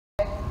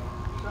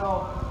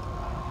So,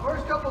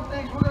 first couple of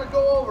things we're going to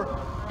go over.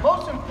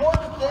 Most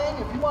important thing,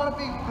 if you want to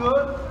be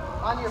good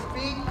on your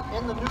feet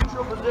in the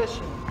neutral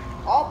position,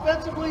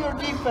 offensively or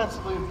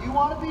defensively, if you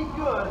want to be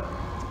good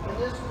in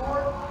this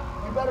sport,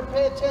 you better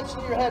pay attention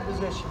to your head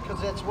position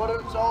because that's what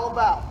it's all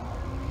about.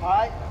 All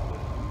right?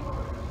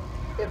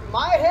 If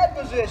my head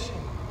position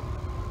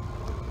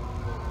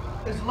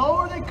is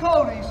lower than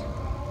Cody's,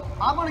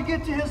 I'm going to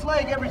get to his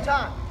leg every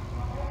time.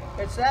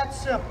 It's that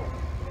simple.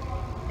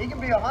 He can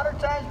be 100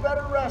 times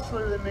better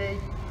wrestler than me,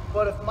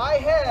 but if my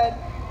head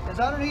is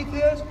underneath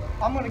his,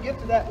 I'm going to get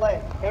to that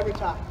leg every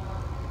time.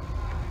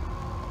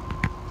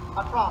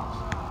 I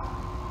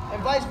promise.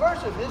 And vice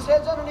versa. If his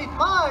head's underneath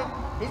mine,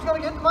 he's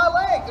going to get to my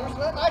leg. There's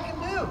nothing I can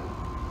do.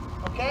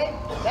 Okay?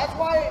 That's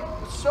why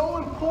it's so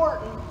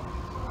important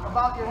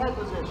about your head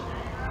position.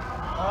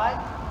 All right?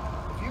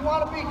 If you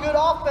want to be good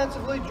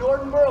offensively,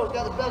 Jordan Burroughs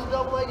got the best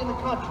double leg in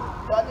the country.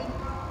 Doesn't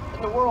he?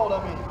 In the world,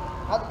 I mean.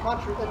 Not the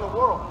country, in the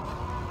world.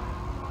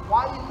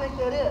 Why do you think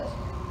that is?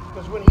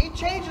 Because when he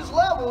changes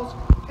levels,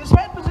 his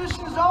head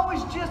position is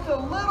always just a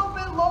little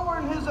bit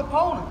lower than his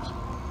opponent's.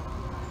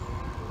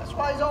 That's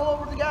why he's all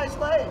over the guy's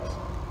legs.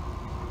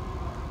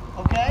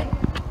 Okay?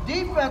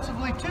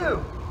 Defensively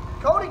too.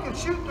 Cody can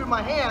shoot through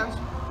my hands.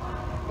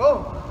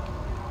 Boom.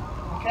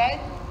 Okay?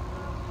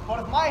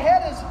 But if my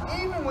head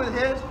is even with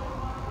his,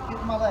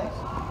 get in my legs.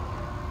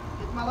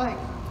 Get in my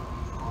legs.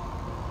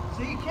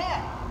 See, you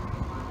can't.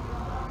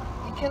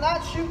 He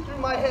cannot shoot through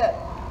my head.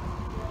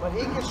 But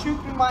he can shoot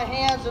through my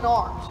hands and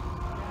arms.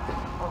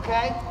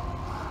 Okay?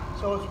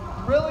 So it's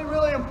really,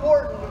 really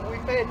important that we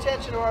pay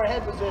attention to our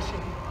head position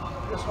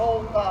this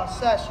whole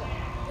session.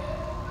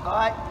 All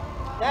right?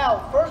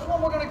 Now, first one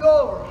we're going to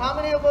go over. How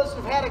many of us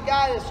have had a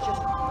guy that's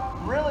just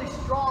really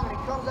strong and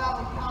he comes out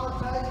and collar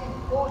ties you,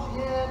 he pulls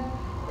you in,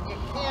 and you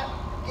can't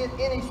get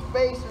any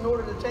space in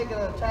order to take an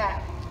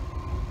attack?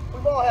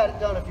 We've all had it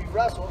done if you've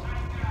wrestled.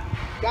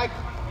 Guy,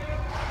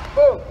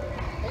 boom.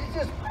 And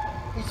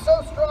he's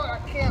so strong I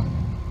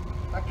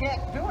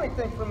can't do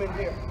anything from in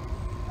here.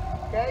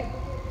 Okay?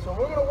 So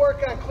we're going to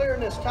work on clearing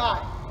this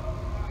tie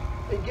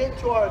and get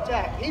to our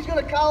attack. He's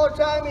going to collar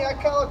tie me, I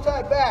collar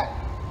tie back.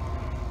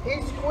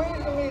 He's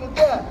squeezing me to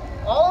death.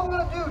 All I'm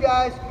going to do,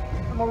 guys,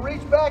 I'm going to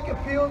reach back and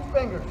peel his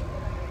fingers.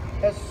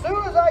 As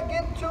soon as I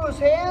get to his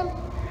hand,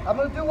 I'm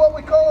going to do what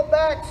we call a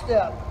back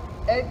step.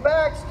 A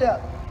back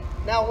step.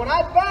 Now, when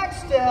I back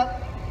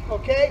step,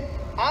 okay,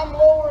 I'm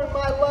lowering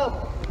my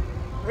level.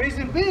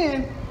 Reason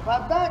being, if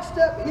I back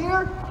step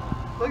here,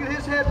 look at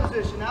his head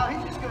position. Now,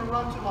 he's just going to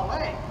run to my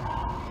leg.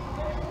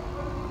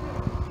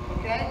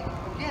 Okay?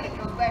 Again, it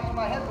comes back to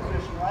my head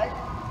position, right?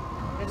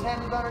 His head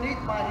is underneath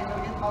mine, he's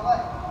going to get to my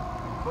leg.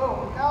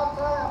 Boom. Now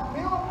I'm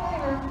peeling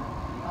fingers.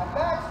 I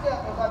back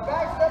step. As I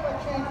back step, I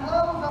change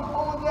levels, I'm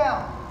pulling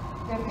down.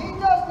 If he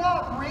does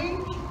not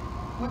reach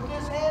with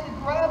this hand and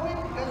grab me,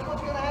 guess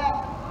what's going to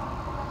happen?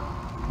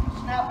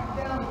 Snap him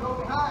down and go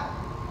behind.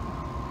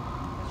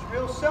 It's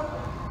real simple.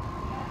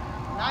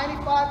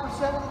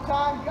 95% of the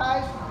time,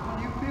 guys,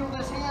 when you peel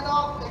this hand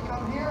off, they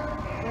come here,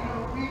 they're going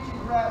to reach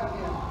and grab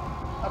again.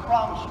 I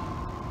promise you.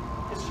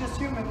 It's just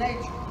human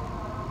nature.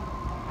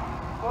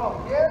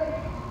 Boom. Here.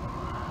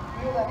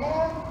 Feel the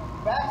hand,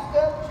 back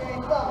step,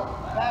 change level.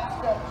 Back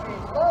step,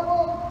 change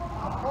level.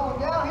 I'm pulling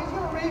down. He's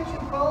going to reach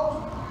and pose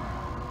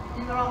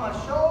either on my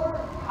shoulder,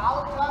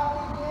 collar tie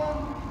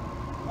again.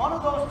 One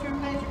of those two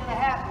things are going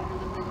to happen because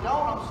if they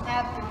don't, I'm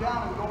snapping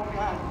down and going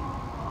behind him.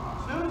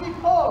 As soon as he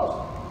poses,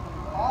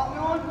 all I'm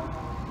doing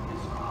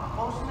is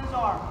posting his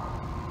arm.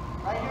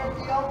 Right here at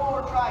the elbow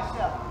or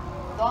tricep.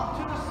 Thumb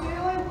to the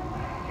ceiling,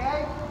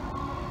 okay?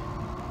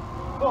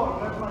 Boom,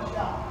 there's my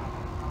shot.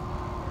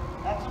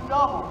 That's a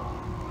double.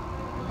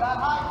 Got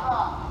high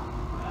crop.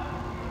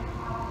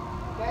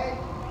 Okay,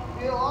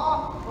 peel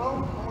off,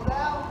 boom, pull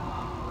down.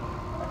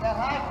 I got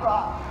high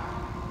crop.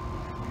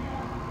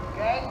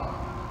 Okay?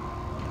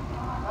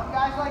 Some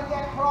guys like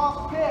that cross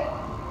kick.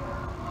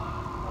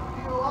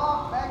 Peel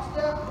off, back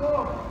step,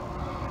 boom.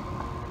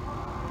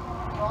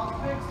 Cross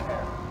kicks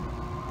there.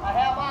 I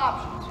have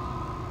options.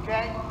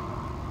 Okay?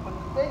 But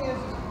the thing is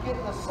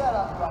getting the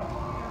setup right.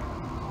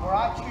 Where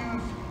I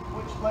choose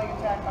which leg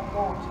attack I'm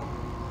going to.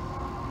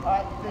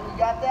 Alright, think you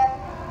got that?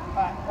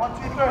 Alright, 1,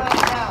 2, 3,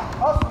 down.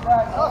 Hustle,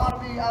 guys. I don't want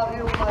to be out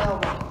here with my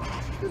elbow.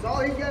 Because all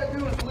he's got to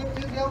do is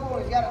lift his elbow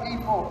and he's got a knee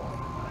forward.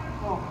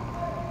 Boom.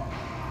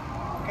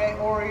 Okay,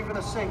 or even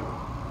a single.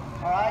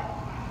 Alright?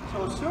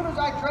 So as soon as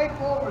I drape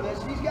over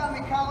this, he's got me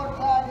collar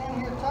tied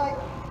in here tight.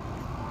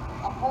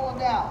 I'm pulling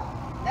down.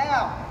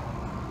 Now,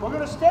 we're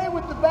going to stay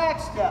with the back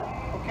step.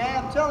 Okay,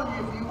 I'm telling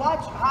you, if you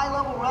watch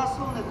high-level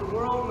wrestling at the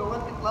world and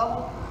Olympic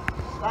level,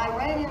 the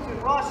Iranians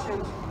and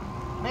Russians,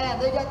 man,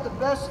 they got the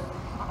best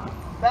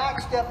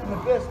back step in the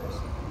business,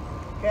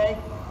 okay?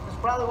 That's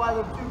probably why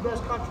they're the two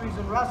best countries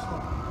in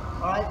wrestling,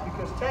 all right?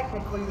 Because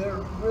technically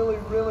they're really,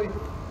 really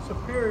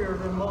superior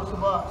than most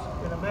of us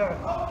in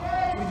America.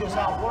 We just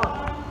outwork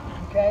them,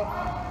 okay?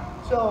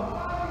 So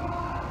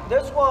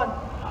this one,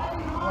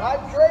 When I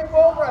drape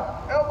over,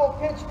 elbow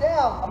pinch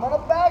down, I'm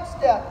gonna back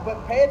step,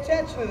 but pay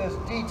attention to this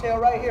detail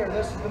right here.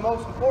 This is the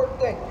most important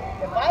thing.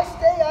 If I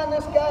stay on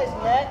this guy's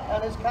neck,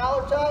 on his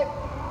collar tie,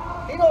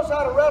 he knows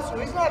how to wrestle.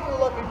 He's not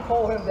gonna let me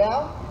pull him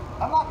down.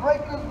 I'm not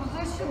breaking his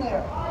position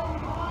there.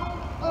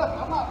 Look,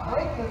 I'm not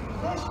breaking his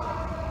position.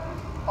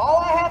 All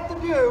I have to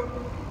do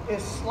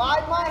is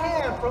slide my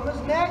hand from his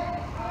neck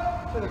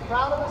to the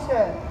crown of his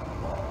head.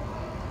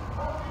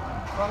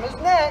 From his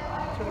neck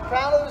to the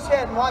crown of his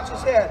head, and watch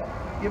his head.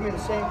 Give me the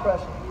same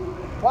pressure.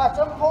 Watch,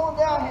 I'm pulling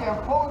down here,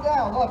 I'm pulling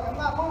down. Look, I'm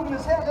not moving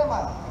his head, am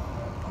I?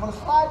 I'm gonna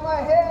slide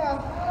my hand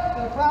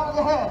to the crown of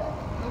the head.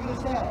 Look at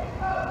his head.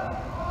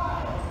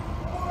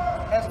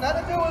 Has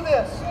nothing to do with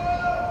this.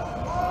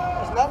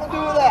 Has nothing to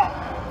do with that.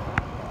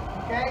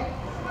 Okay?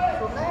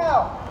 So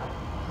now,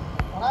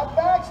 when I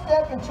back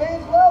step and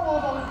change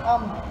levels,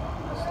 I'm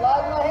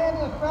sliding my hand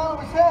to the crown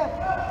of his head.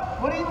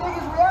 What do you think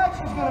his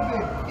reaction is going to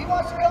be? He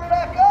wants to come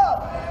back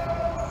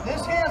up.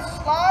 This hand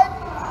slide,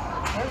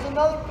 there's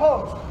another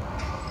post.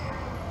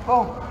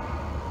 Boom.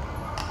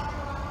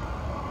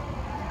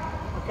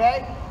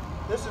 Okay?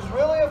 This is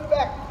really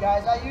effective,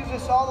 guys. I use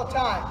this all the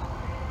time.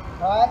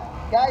 Alright?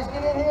 Guys,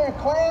 get in here and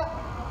clamp.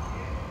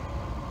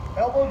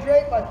 Elbow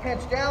drape, I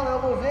pinch down,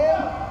 elbows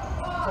in.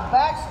 It's a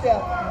back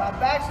step. When I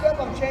back step,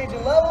 I'm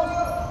changing levels.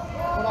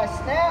 When I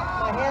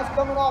snap, my hand's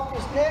coming off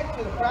this neck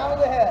to the crown of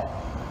the head.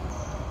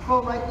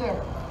 Boom, right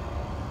there.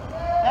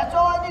 That's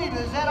all I need,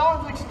 is that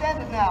arm's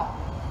extended now.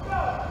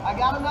 I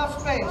got enough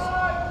space.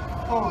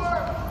 Boom.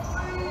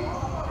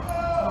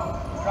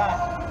 Right.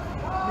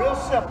 Real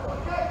simple.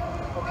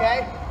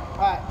 Okay?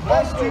 Alright,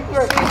 let's do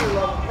the senior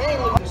level,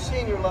 mainly the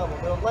senior level,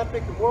 the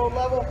Olympic and world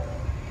level.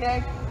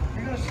 Okay?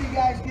 You're going to see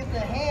guys get the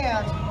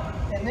hands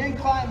and then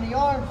climb the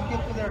arms to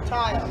get to their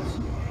tie-ups.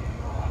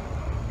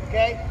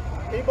 Okay?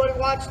 Anybody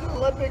watch the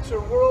Olympics or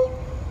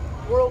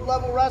world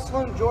level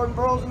wrestling? Jordan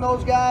Burroughs and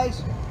those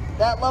guys,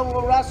 that level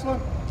of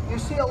wrestling, you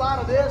see a lot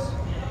of this.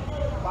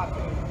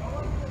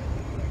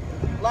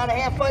 A lot of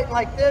hand fighting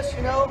like this,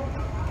 you know.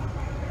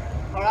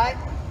 All right?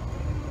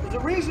 There's a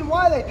reason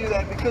why they do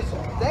that, because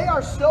they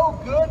are so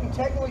good and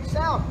technically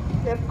sound.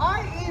 If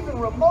I even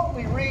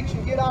remotely reach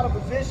and get out of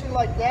position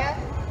like that,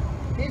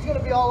 he's going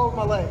to be all over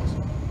my legs.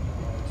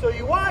 So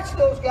you watch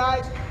those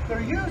guys,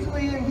 they're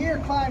usually in here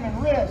climbing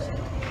wrist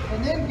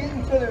and then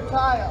getting to their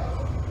tie-ups.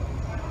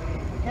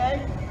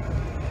 Okay?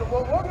 So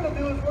what we're going to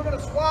do is we're going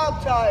to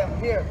swab tie them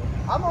here.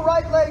 I'm a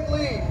right leg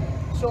lead,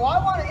 so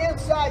I want to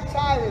inside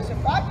tie this.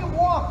 If I can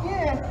walk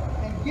in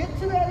and get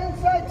to that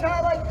inside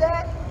tie like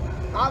that,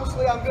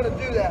 obviously I'm going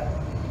to do that.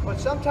 But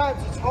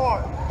sometimes it's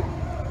hard.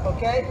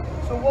 Okay?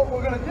 So what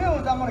we're going to do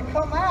is I'm going to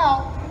come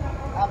out.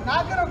 I'm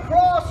not going to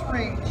cross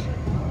reach,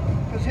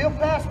 because he'll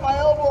pass my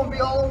elbow and be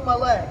all over my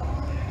leg.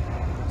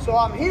 So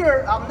I'm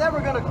here, I'm never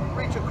going to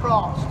reach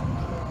across.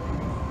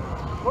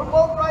 We're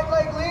both right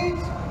leg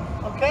leads,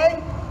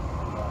 okay?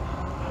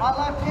 My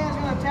left hand's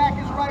going to attack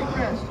his right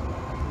wrist.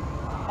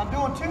 I'm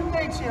doing two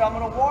things here. I'm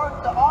going to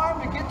work the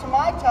arm to get to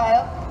my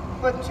tie-up,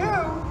 but two,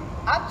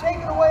 I'm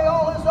taking away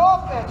all his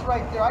offense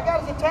right there. I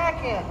got his attack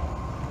hand.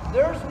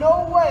 There's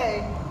no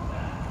way,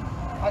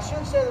 I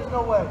shouldn't say there's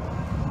no way.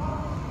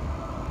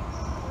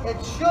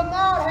 It should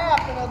not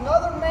happen.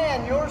 Another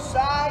man your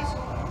size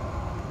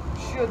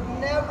should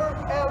never,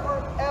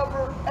 ever,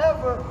 ever,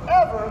 ever,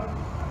 ever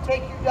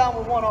take you down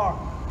with one arm.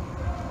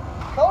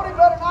 Cody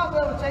better not be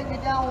able to take me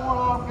down with one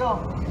arm.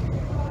 Go.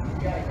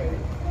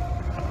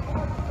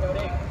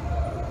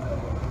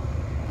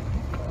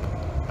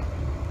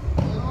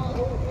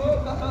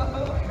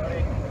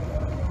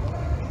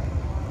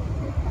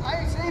 I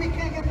ain't saying he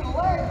can't get to the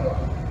leg.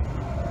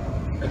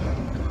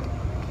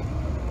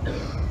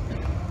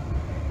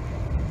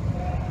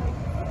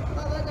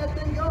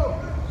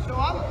 So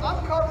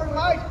I'm covering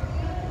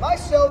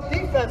myself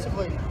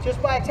defensively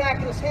just by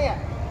attacking his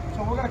hand.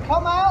 So we're going to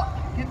come out,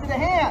 get to the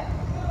hand.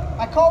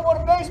 I call what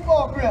a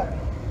baseball grip.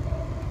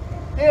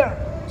 Here,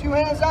 two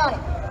hands on it.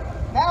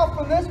 Now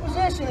from this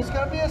position, it's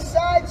going to be a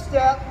side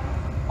step.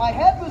 My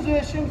head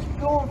position's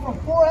going from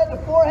forehead to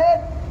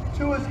forehead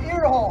to his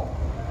ear hole.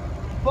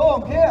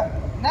 Boom, here.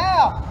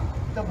 Now,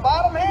 the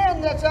bottom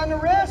hand that's on the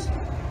wrist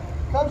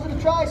comes to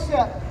the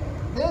tricep.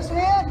 This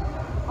hand,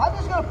 I'm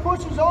just going to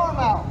push his arm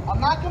out. I'm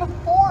not going to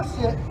force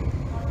it.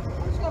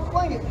 I'm just going to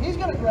fling it. He's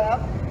going to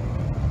grab.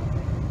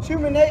 It's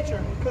human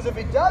nature. Because if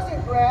he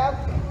doesn't grab,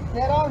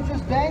 that arm's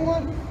just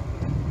dangling.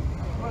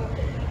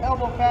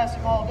 Elbow pass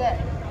him all day.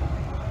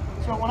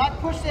 So when I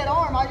push that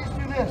arm, I just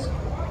do this.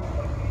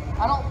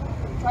 I don't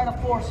try to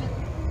force it.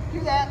 Do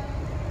that.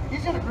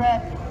 He's going to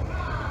grab you.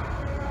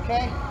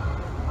 Okay?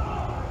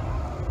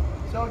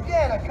 So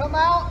again, I come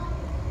out.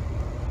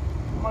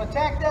 I'm going to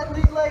attack that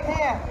lead leg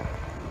hand.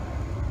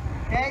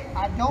 Okay,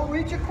 I don't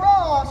reach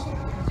across,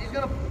 because he's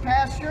going to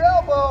pass your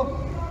elbow,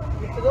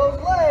 get to those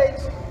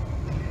legs.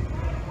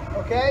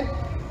 Okay?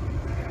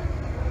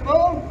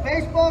 Boom,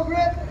 baseball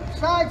grip,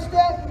 side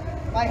step.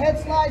 My head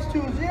slides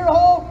to his ear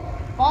hole.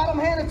 Bottom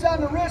hand that's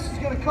on the wrist is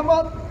going to come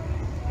up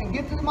and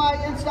get to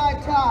my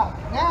inside tie.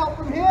 Now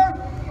from here,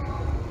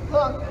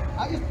 look,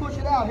 I just push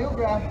it out, he'll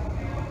grab.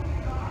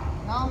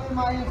 Now I'm in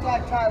my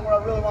inside tie where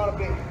I really want to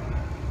be.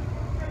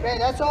 Okay,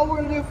 that's all we're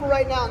going to do for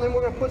right now, and then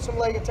we're going to put some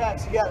leg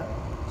attacks together.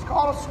 It's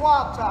called a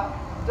swab tie.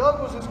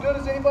 Doug was as good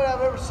as anybody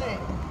I've ever seen.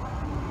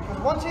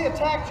 Because once he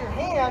attacked your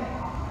hand,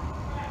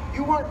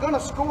 you weren't going to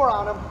score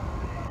on him.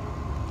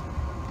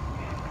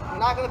 You're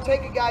not going to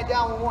take a guy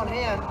down with one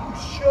hand. You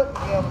shouldn't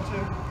be able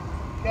to.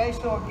 Okay,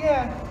 so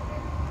again,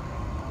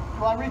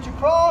 do I reach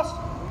across?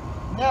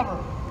 Never.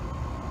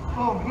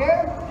 Boom,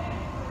 here.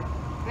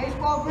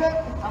 Baseball grip.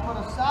 I'm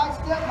going to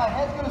sidestep. My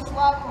head's going to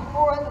slide from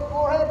forehead to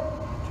forehead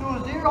to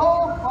his ear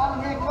hole.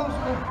 Bottom hand comes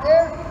to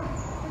there.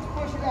 Let's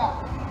push it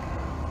out.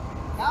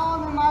 Now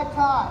I'm in my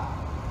tie.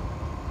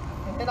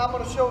 And then I'm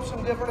going to show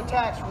some different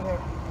attacks from there.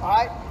 All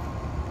right?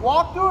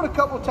 Walk through it a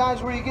couple of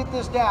times where you get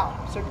this down.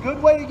 It's a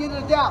good way to get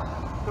it down.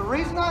 The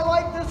reason I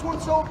like this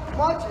one so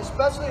much,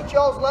 especially at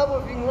y'all's level,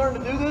 if you can learn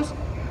to do this,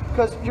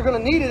 because you're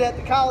going to need it at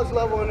the college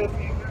level, and if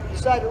you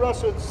decide to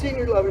wrestle at the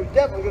senior level, you're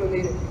definitely going to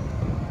need it.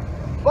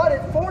 But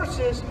it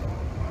forces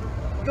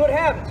good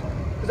habits.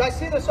 Because I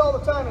see this all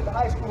the time at the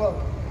high school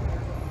level.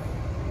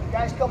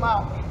 Guys come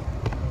out,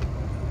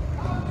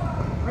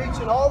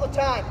 reaching all the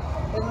time.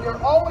 And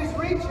you're always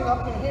reaching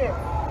up in here.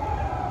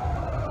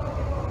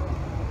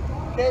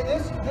 Okay,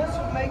 this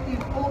will make you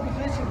full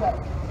position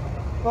better.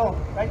 Boom,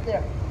 right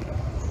there.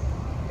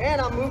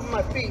 And I'm moving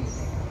my feet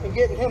and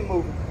getting him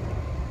moving.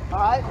 All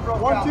right,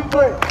 1, 2,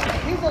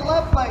 3. He's a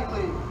left leg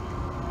lead.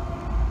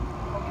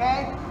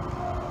 Okay?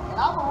 And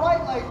I'm a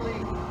right leg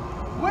lead.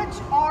 Which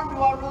arm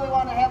do I really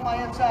want to have my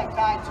inside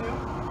tied to?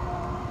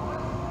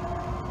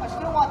 I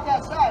still want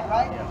that side,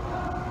 right? Yeah.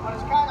 But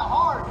it's kind of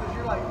hard because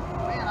you're like,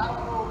 man, I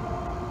don't know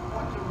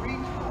what to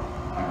reach for.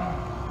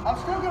 I'm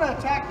still going to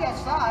attack that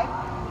side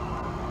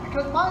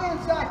because my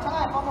inside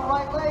tie, if I'm a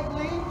right leg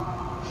lead,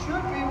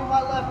 should be with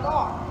my left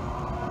arm.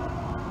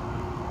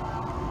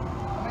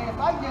 I mean, if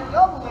I get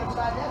double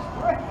inside, that's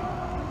great.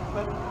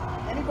 But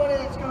anybody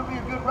that's going to be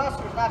a good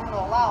wrestler is not going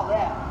to allow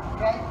that,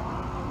 okay?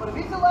 But if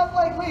he's a left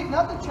leg lead,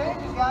 nothing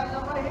changes, guys.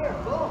 I'm right here.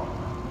 Boom.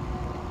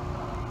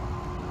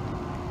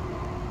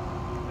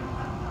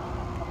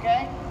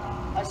 Okay?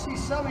 I see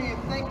some of you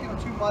thinking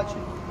too much.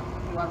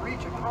 Do I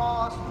reach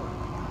across?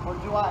 Or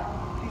do I,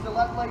 he's a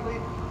left leg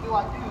lead, do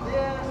I do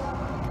this?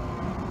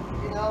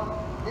 You know,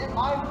 in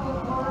my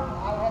footwork,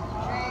 I have to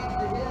change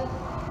the hip,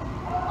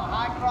 my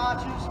high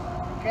crotches.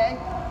 Okay?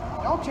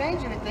 Don't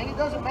change anything. It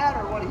doesn't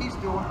matter what he's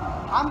doing.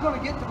 I'm going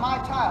to get to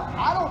my tile.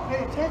 I don't pay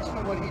attention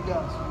to what he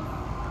does.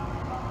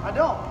 I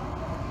don't.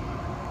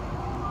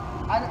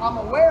 I'm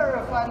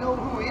aware if I know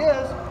who he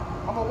is.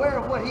 I'm aware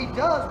of what he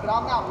does, but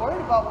I'm not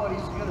worried about what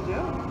he's going to do.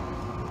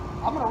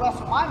 I'm going to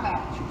wrestle my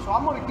match. So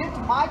I'm going to get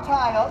to my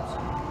tie-ups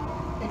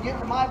and get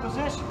to my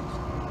positions.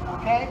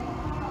 Okay?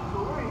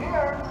 So we're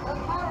here.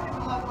 Doesn't matter if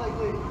it's left leg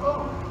lead.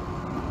 Boom.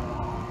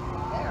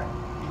 There.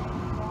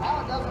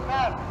 Now it doesn't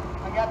matter.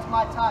 I got to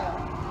my tie-up.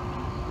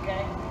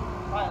 Okay?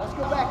 All right, let's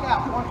go back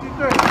out. 1, 2,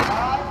 3.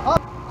 All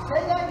right?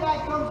 Say that guy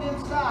comes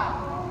inside.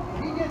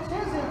 He gets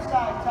his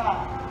inside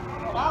tie.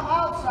 And I'm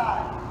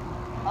outside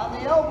on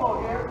the elbow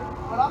here.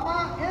 But I'm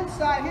not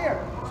inside here.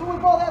 So we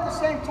both have the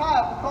same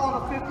tie. We're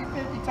calling it a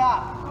 50-50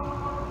 tie.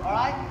 All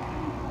right?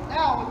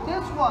 Now, with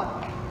this one,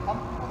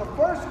 the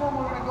first one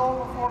we're going to go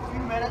over for a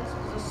few minutes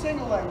is a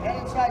single leg, head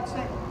inside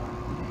single.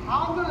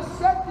 I'm going to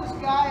set this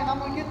guy, and I'm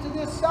going to get to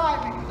this side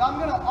because I'm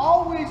going to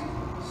always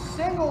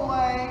single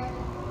leg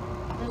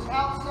this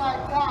outside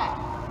tie.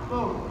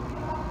 Boom.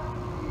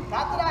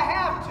 Not that I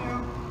have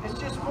to, it's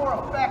just more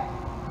effective.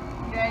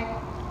 Okay?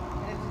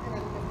 And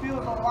it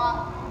feels a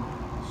lot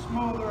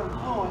smoother and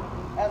fluid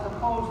as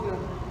opposed to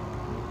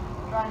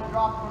trying to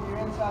drop from your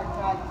inside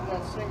tie to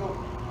that single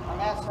on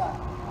that side.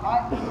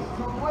 Alright,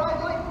 so what I'd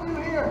like to do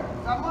here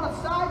is I'm going to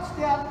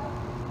sidestep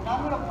and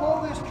I'm going to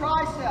pull this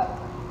tricep.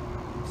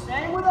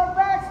 Same with our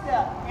back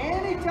step.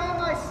 Anytime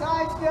I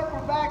sidestep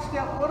or back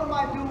step, what am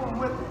I doing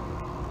with it?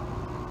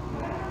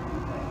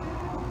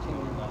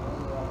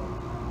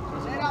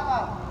 Say it out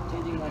loud.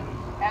 Changing level.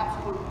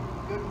 Absolutely.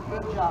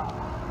 Good job.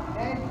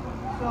 Okay,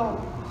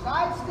 so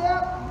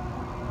sidestep.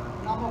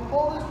 And I'm going to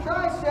pull this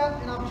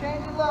tricep and I'm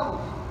changing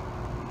levels.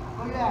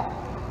 Look at that.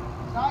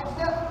 Side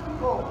step,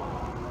 pull.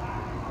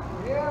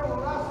 We're here,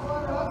 we're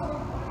wrestling.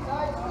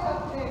 Side step,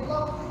 change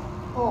levels,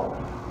 pull.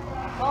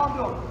 That's all I'm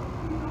doing.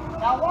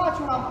 Now watch,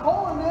 when I'm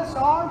pulling this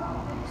arm,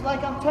 it's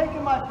like I'm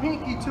taking my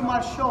pinky to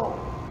my shoulder.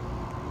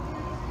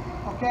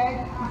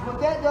 Okay? Because what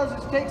that does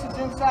is takes his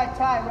inside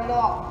tie right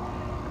off.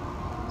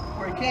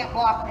 Where he can't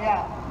block me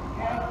out.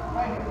 Okay?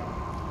 Right here.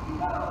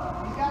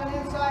 He's got an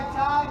inside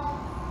tie.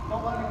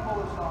 Don't let me pull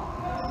this off.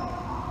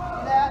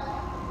 See that?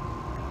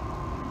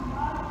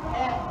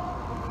 And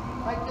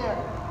right there.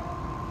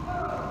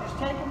 Just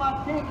taking my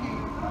pinky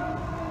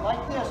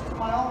like this to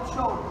my own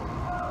shoulder.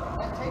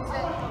 That takes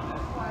that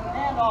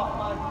hand off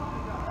my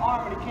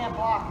arm and it can't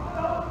block it.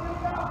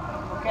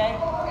 Okay?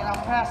 And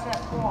I'm past that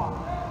forearm.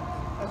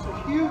 That's a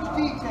huge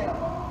detail.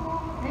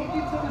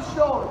 Pinky to the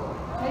shoulder.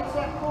 Takes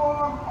that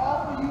forearm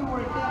off of you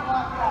where it can't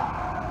block it out.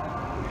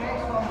 Okay,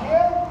 so I'm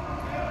here.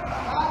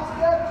 Side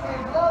step,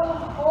 change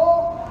levels, pull.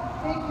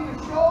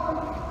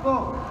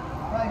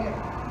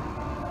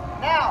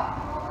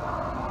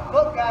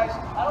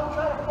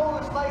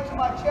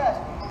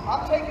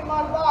 I'm taking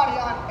my body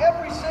on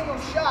every single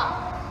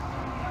shot.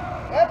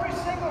 Every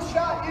single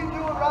shot you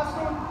do in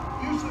wrestling,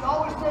 you should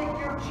always take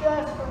your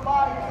chest or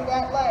body to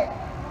that leg.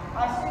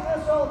 I see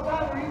this all the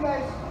time where you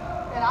guys,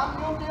 and I'm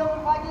guilty of it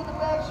if I get the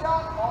bad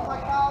shot, all my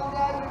college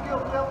guys are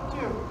guilty of it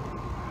too.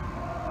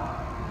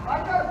 If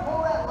I try to pull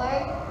that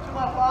leg to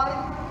my body,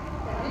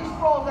 and he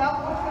sprawls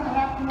out, what's going to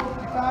happen most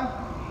of the time?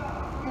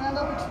 You're going to end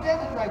up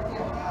extended right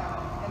there.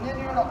 And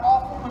then you're in an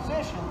awful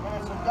position, and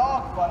it's a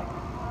dog fight.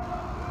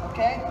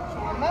 Okay? So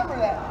remember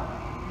that.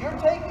 You're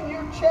taking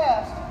your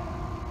chest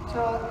to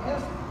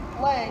his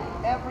leg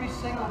every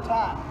single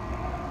time.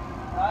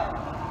 Alright?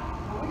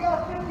 So we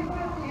got a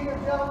 50-50 here,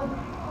 gentlemen.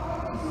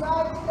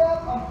 Side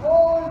step, I'm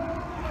going,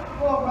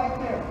 boom, right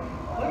there.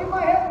 Look at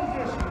my head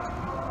position.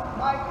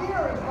 My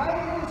ear is right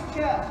in his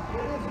chest.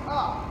 It is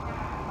up.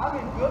 I'm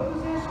in good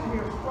position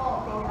here.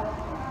 Sprawl, Cody.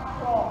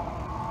 Sprawl.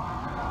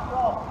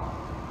 Sprawl.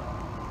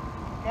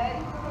 Okay?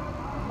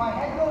 If my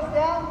head goes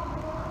down,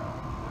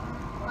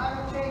 I'm not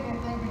going to change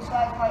anything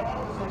besides my head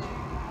position.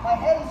 My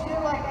head is here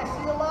like I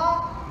see a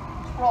lot.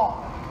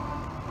 Sprawl.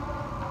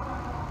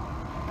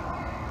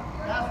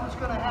 That's what's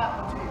going to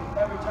happen to you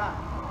every time.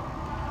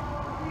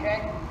 Okay?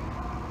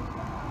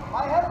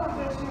 My head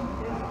position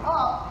is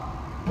up.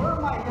 Where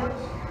are my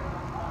hips?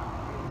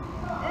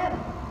 In.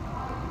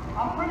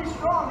 I'm pretty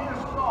strong here,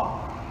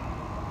 sprawl.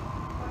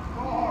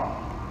 Sprawl hard.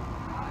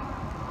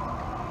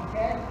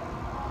 Okay?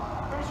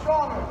 Pretty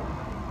strong here.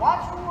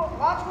 Watch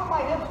what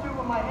my hips do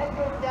when my head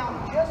goes down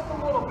just a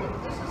little bit.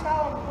 This is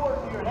how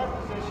important your head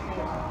position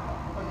is.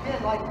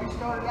 Again, like we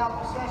started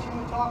out the session,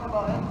 we talked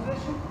about head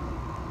position.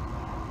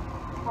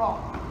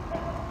 Sprawl.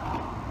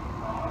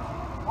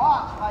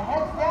 Watch, my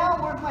head's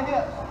down, where's my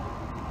hips?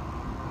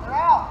 They're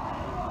out.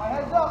 My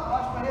head's up,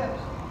 watch my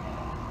hips.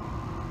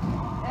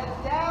 Head's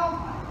down,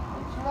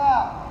 hips are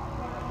out.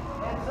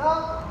 Head's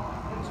up,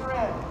 hips are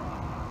in.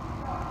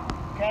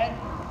 Okay?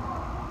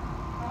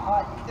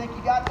 Alright, you think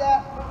you got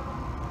that?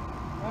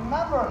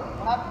 Remember,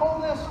 when I pull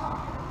this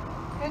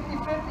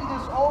 50-50,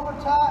 this over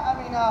tie,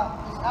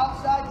 this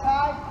outside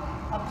tie,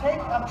 I'm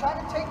trying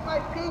to take my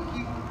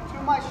pinky to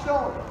my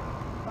shoulder.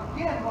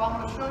 Again, well,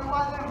 I'm going to show you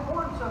why the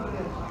importance of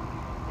it is.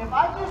 If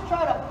I just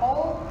try to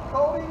pull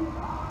Cody,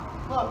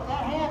 look,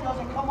 that hand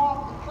doesn't come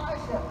off the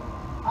tricep.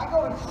 I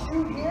go to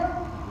shoot here,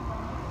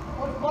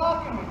 what's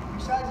blocking me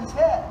besides his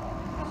head?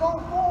 His own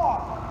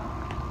forearm.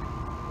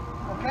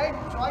 Okay,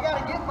 so I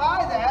got to get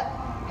by that.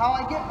 How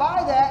I get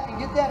by that and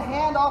get that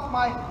hand off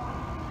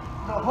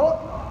the hook,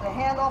 the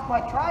hand off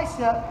my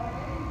tricep,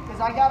 is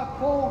I got to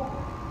pull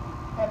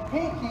that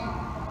pinky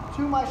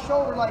to my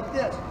shoulder like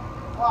this.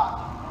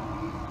 Watch.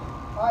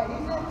 All right,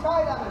 he's in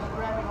tight on this,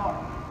 grabbing hard.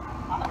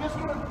 I'm just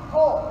going to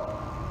pull.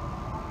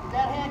 Did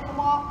that hand come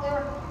off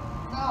there?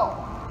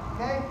 No.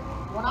 Okay?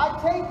 When I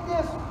take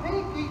this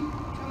pinky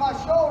to my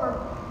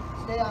shoulder,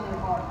 stay on there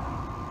hard.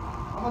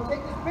 I'm going to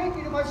take this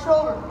pinky to my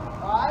shoulder.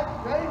 All right?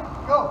 Ready?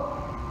 Go.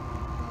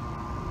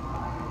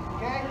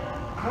 Okay?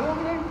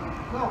 Moving.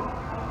 Go.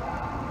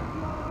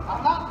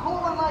 I'm not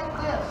pulling like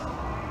this.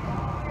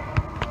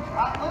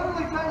 I'm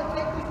literally trying to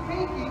take this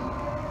pinky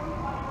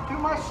to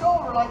my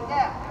shoulder like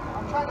that.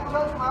 I'm trying to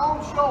touch my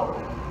own shoulder.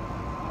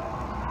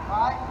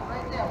 Alright,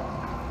 right there.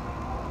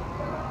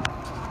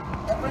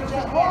 That brings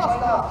that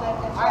lost up.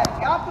 I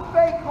got the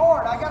fake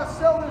hard. I got to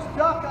sell this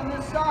duck on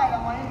this side,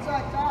 on my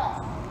inside thigh.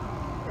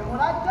 And when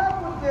I duck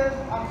with this,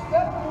 I'm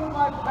stepping with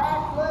my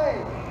back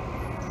leg.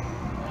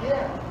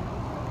 Here.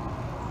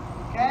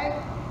 Okay?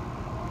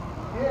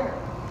 Here.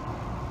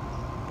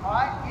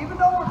 Alright, even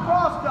though we're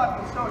cross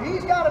ducking, so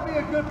he's got to be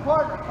a good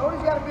partner.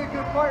 Cody's got to be a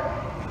good partner.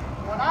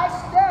 When I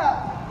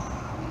step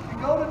to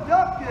go to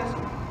duck this,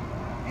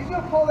 he's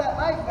going to pull that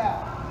leg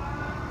back.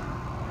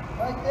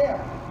 Right there.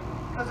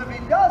 Because if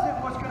he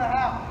doesn't, what's going to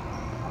happen?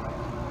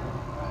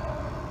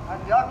 I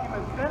duck him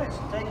and finish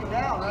and take him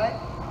down, right?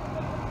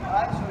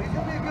 Alright, so he's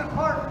going to be a good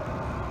partner.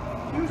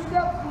 2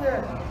 steps to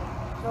this.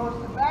 So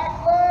it's the back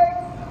leg,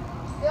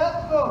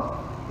 step, boom.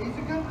 He's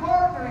a good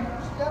partner. He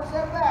steps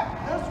that back.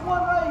 This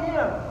one right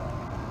here,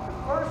 the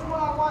first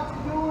one I want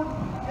you doing,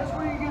 this is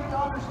where you get the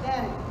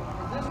understanding.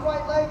 This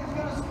right leg is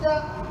going to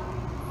step,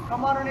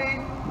 come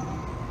underneath.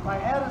 My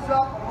head is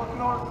up. I'm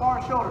looking over the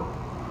far shoulder.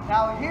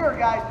 Now here,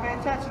 guys, pay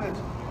attention to this.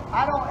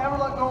 I don't ever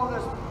let go of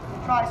this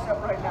tricep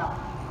right now.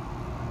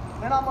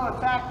 Then I'm going to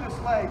attack this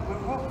leg.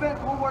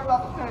 We'll worry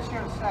about the finish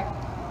here in a second.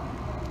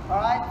 All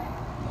right?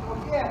 So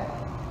again,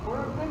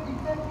 we're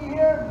 50-50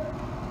 here.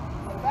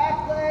 The back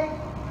leg.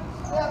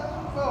 Step,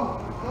 boom,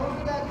 goes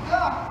to that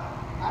duck.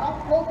 I don't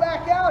pull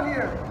back out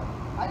here.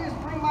 I just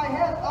bring my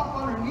head up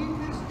underneath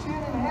this chin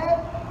and head,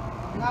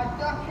 and I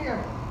duck here.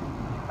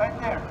 Right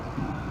there.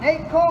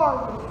 Nate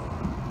Carr was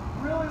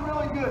really,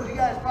 really good. You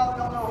guys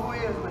probably don't know who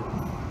he is, but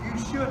you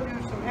should do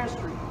some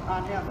history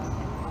on him.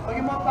 Look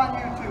him up on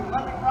YouTube.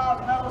 Olympic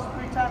bronze medalist,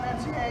 3-time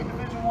NCAA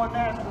Division I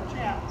national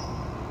champ.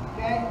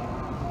 Okay?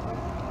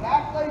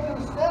 Back leg's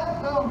gonna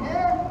step, boom,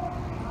 here.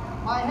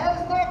 My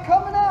head's not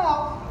coming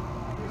out.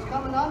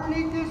 Coming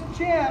underneath his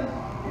chin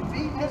and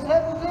beating his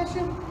head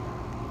position,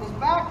 his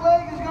back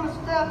leg is going to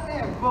step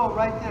in. Boom,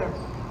 right there.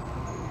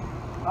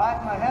 All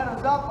right, my head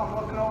is up, I'm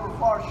looking over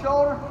far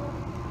shoulder.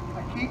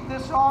 I keep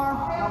this arm,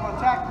 and I'm gonna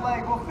attack the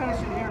leg. We'll finish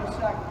it here in a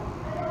second.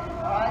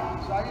 All right,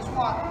 so I just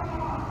want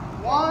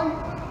 1,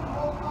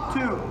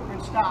 2,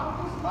 and stop.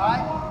 All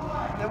right,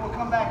 then we'll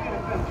come back in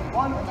and finish.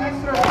 1, 2,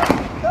 3.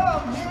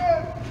 Come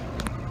here.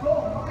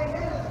 Oh, my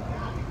head is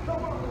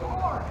coming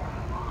hard.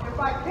 If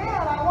I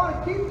can, I want to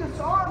keep this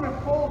arm and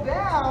pull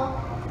down.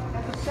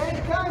 At the same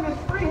time, his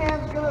free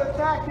hand is going to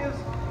attack his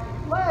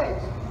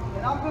legs,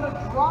 and I'm going to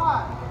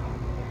drive.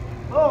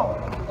 Boom.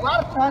 A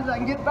lot of times I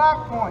can get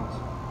back points.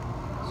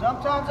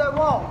 Sometimes I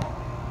won't.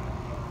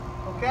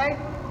 Okay?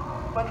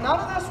 But none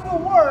of this will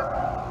work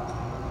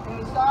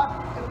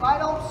if I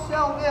don't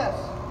sell this.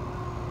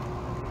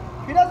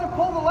 If he doesn't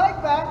pull the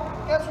leg back,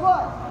 guess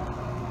what?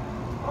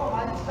 Oh,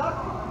 I just stuck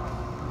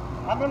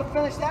it. I'm going to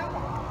finish that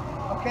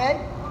one. Okay?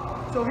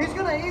 So he's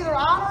going to either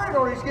honor it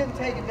or he's getting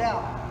taken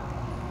down.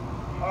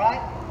 All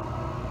right?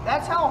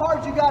 That's how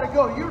hard you got to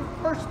go. Your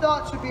first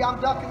thought should be, I'm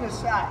ducking this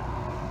side.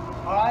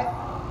 All right?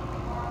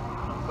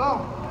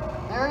 Boom.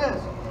 There it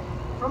is.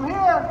 From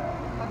here,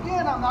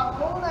 again, I'm not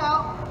pulling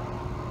out.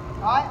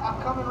 All right?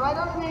 I'm coming right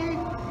underneath.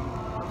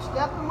 I'm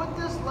stepping with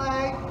this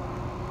leg.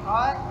 All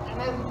right? And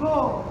then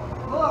boom.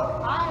 Look,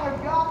 I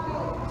have got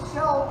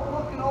myself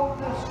looking over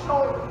this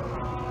shoulder.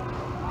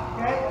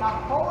 Okay? And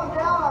I'm pulling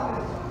down on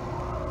this.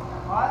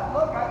 All right?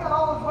 Look, I got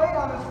all this weight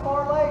on this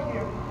far leg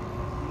here.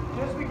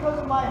 Just because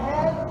of my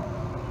head,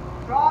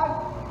 drive,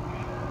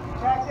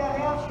 attack that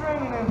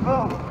hamstring, and then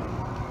boom.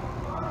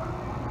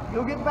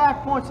 You'll get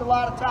back points a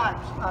lot of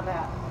times on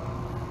that.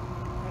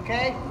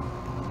 Okay?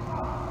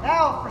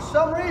 Now, for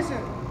some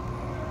reason,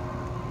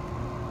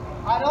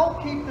 I don't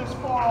keep this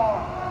far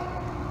off.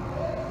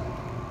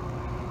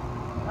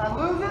 I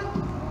lose it,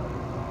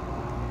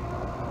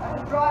 I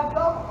just drive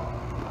double.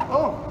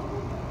 Boom.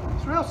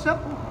 It's real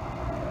simple.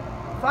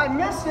 If I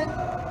miss it,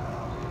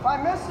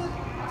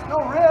 it's no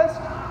risk.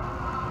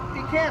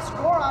 He can't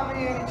score on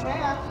me any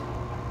chance.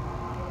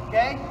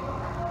 Okay?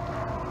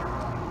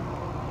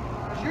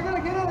 Because you're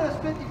going to get into this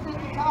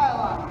 50-50 tie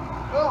line.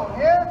 Boom,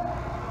 here,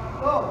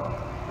 boom.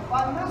 If I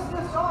miss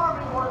this arm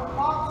and where it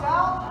pops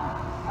out,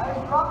 I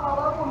just drop my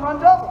level and run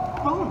double.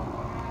 Boom.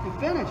 And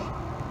finish.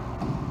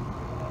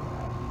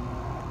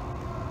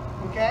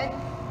 Okay?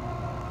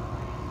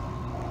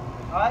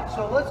 Alright,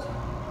 so let's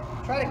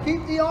try to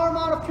keep the arm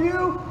on a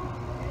few,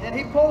 and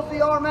he pulls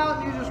the arm out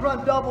and you just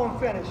run double and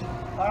finish.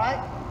 Alright?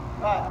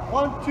 Alright,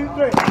 1, 2,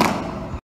 3.